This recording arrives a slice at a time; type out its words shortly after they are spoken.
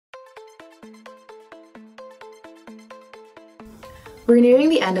We're nearing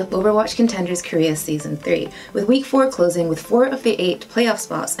the end of Overwatch Contenders Korea Season 3, with Week 4 closing with 4 of the 8 playoff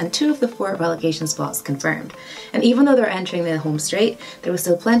spots and 2 of the 4 relegation spots confirmed. And even though they're entering the home straight, there was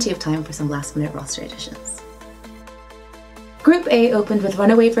still plenty of time for some last-minute roster additions. Group A opened with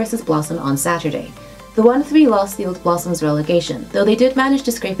Runaway vs Blossom on Saturday. The 1-3 loss sealed Blossom's relegation, though they did manage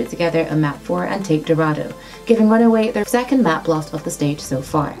to scrape it together on Map 4 and take Dorado, giving Runaway their second map loss of the stage so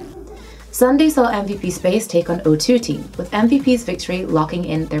far. Sunday saw MVP Space take on O2 team, with MVP's victory locking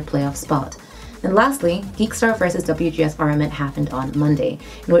in their playoff spot. And lastly, Geekstar vs WGS Armament happened on Monday,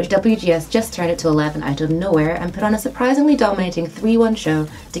 in which WGS just turned it to 11 out of nowhere and put on a surprisingly dominating 3-1 show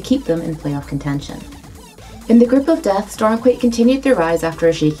to keep them in playoff contention. In the group of death, Stormquake continued their rise after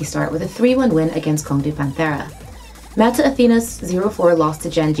a shaky start with a 3-1 win against Kongdu Panthera. Meta Athena's 0-4 loss to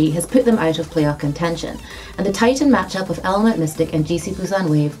Gen.G has put them out of playoff contention, and the Titan matchup of Element Mystic and GC Busan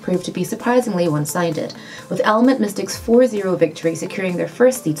Wave proved to be surprisingly one-sided, with Element Mystic's 4-0 victory securing their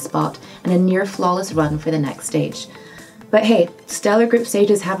first seed spot and a near-flawless run for the next stage. But hey, stellar group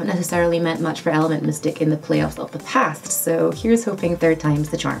stages haven't necessarily meant much for Element Mystic in the playoffs of the past, so here's hoping third time's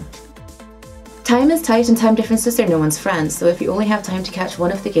the charm. Time is tight and time differences are no one's friend, so if you only have time to catch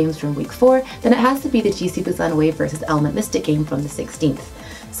one of the games from Week 4, then it has to be the GC Busan Wave vs Element Mystic game from the 16th.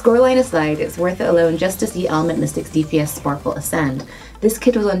 Scoreline aside, it's worth it alone just to see Element Mystic's DPS sparkle ascend. This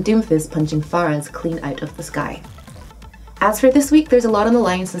kid was on Doomfist punching Pharahs clean out of the sky. As for this week, there's a lot on the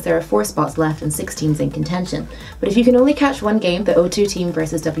line since there are 4 spots left and 6 teams in contention. But if you can only catch one game, the O2 team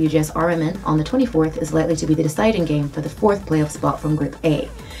versus WGS Armament on the 24th is likely to be the deciding game for the 4th playoff spot from Group A.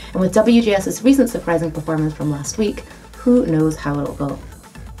 And with WGS's recent surprising performance from last week, who knows how it'll go.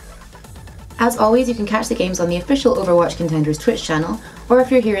 As always, you can catch the games on the official Overwatch Contenders Twitch channel, or if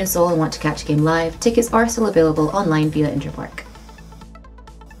you're here in Seoul and want to catch a game live, tickets are still available online via Interpark.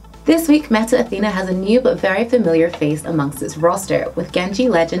 This week, Meta Athena has a new but very familiar face amongst its roster, with Gen.G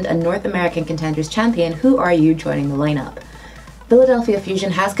legend and North American Contenders champion Who Are You joining the lineup. Philadelphia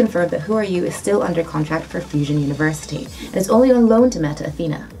Fusion has confirmed that Who Are You is still under contract for Fusion University, and is only on loan to Meta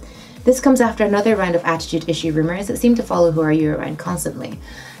Athena. This comes after another round of attitude issue rumours that seem to follow Who Are You around constantly,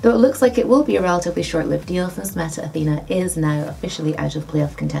 though it looks like it will be a relatively short-lived deal since Meta Athena is now officially out of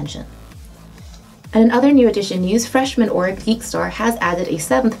playoff contention. And in other new addition news, freshman org Geekstar has added a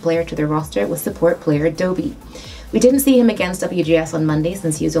 7th player to their roster with support player Dobie. We didn't see him against WGS on Monday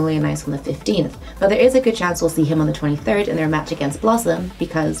since he was only announced on the 15th, but there is a good chance we'll see him on the 23rd in their match against Blossom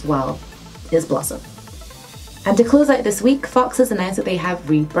because, well, is Blossom. And to close out this week, Fox has announced that they have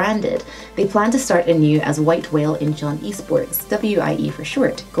rebranded. They plan to start anew as White Whale Incheon Esports, WIE for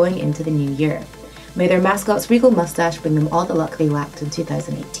short, going into the new year. May their mascot's regal mustache bring them all the luck they lacked in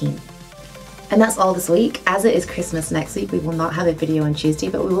 2018. And that's all this week. As it is Christmas next week, we will not have a video on Tuesday,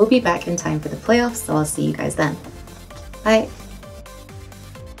 but we will be back in time for the playoffs, so I'll see you guys then. Bye!